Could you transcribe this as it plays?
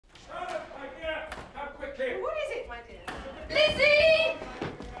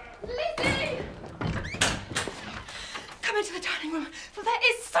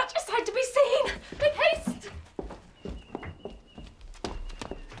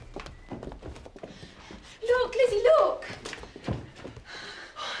look!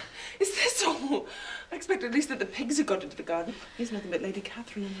 Is this all? I expect at least that the pigs have got into the garden. Here's nothing but Lady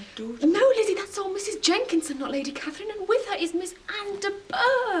Catherine and her daughter. No, Lizzie, that's all Mrs. Jenkinson, not Lady Catherine, and with her is Miss Anne de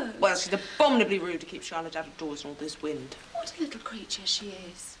Bourgh. Well, she's abominably rude to keep Charlotte out of doors in all this wind. What a little creature she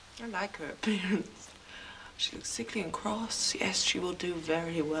is. I like her appearance. She looks sickly and cross. Yes, she will do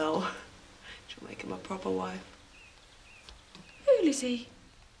very well. She'll make him a proper wife. Who, Lizzie?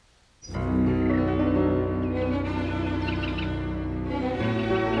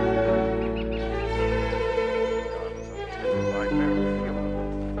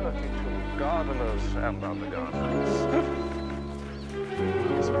 Gardeners and other gardeners.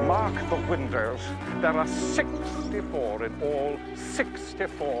 Mark the windows. There are 64 in all,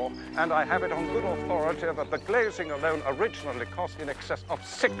 64, and I have it on good authority that the glazing alone originally cost in excess of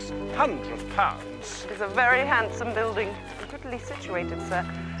 £600. It is a very handsome building, prettily situated, sir,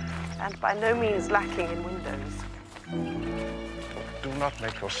 and by no means lacking in windows. Do not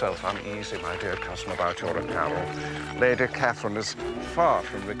make yourself uneasy, my dear cousin, about your apparel. Lady Catherine is far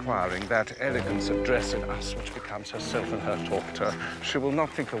from requiring that elegance of dress in us which becomes herself and her daughter. She will not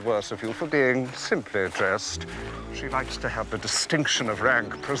think the worse of you for being simply dressed. She likes to have the distinction of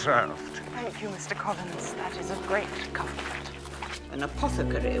rank preserved. Thank you, Mr. Collins. That is a great comfort. An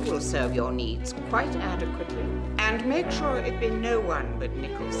apothecary will serve your needs quite adequately. And make sure it be no one but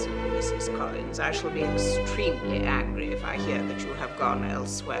Nicholson, Mrs. Collins. I shall be extremely angry if I hear that you have gone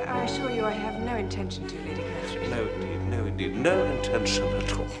elsewhere. I assure you I have no intention to, Lady Catherine. No, indeed, no, indeed. No intention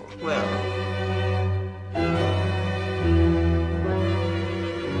at all. Well...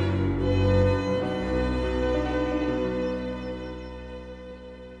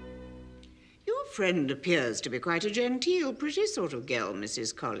 Your friend appears to be quite a genteel, pretty sort of girl,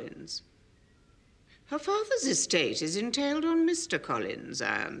 Mrs. Collins. Her father's estate is entailed on Mr. Collins,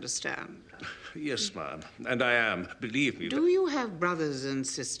 I understand. Yes, ma'am, and I am, believe me. Do you have brothers and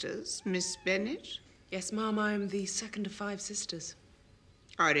sisters, Miss Bennet? Yes, ma'am, I'm the second of 5 sisters.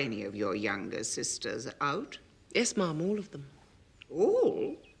 Are any of your younger sisters out? Yes, ma'am, all of them.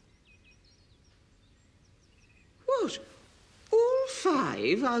 All? What? All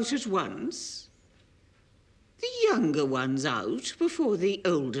 5 out at once? The younger ones out before the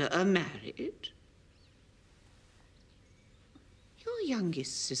older are married? Your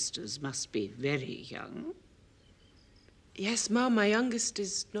youngest sisters must be very young. Yes, ma'am, my youngest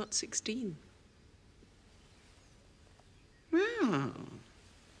is not 16. Well...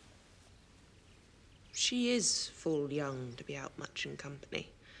 She is full young to be out much in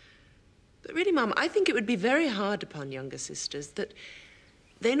company. But really, ma'am, I think it would be very hard upon younger sisters that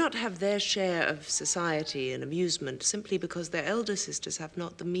they not have their share of society and amusement simply because their elder sisters have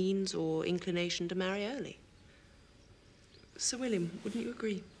not the means or inclination to marry early. Sir William, wouldn't you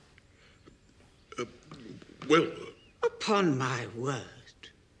agree? Well... Upon my word,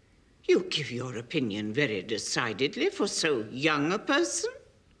 you give your opinion very decidedly for so young a person.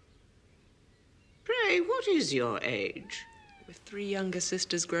 Pray, what is your age? With 3 younger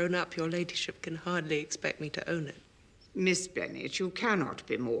sisters grown up, your ladyship can hardly expect me to own it. Miss Bennet, you cannot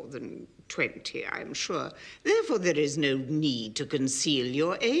be more than 20, I'm sure. Therefore, there is no need to conceal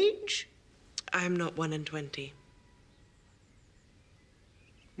your age. I am not 21.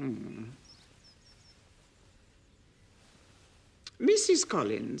 Mrs.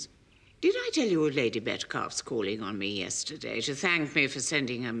 Collins, did I tell you Lady Betcalf's calling on me yesterday to thank me for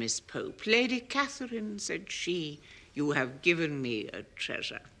sending her Miss Pope? Lady Catherine, said she, you have given me a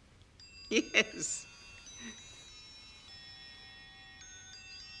treasure. Yes.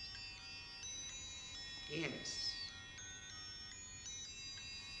 Yes.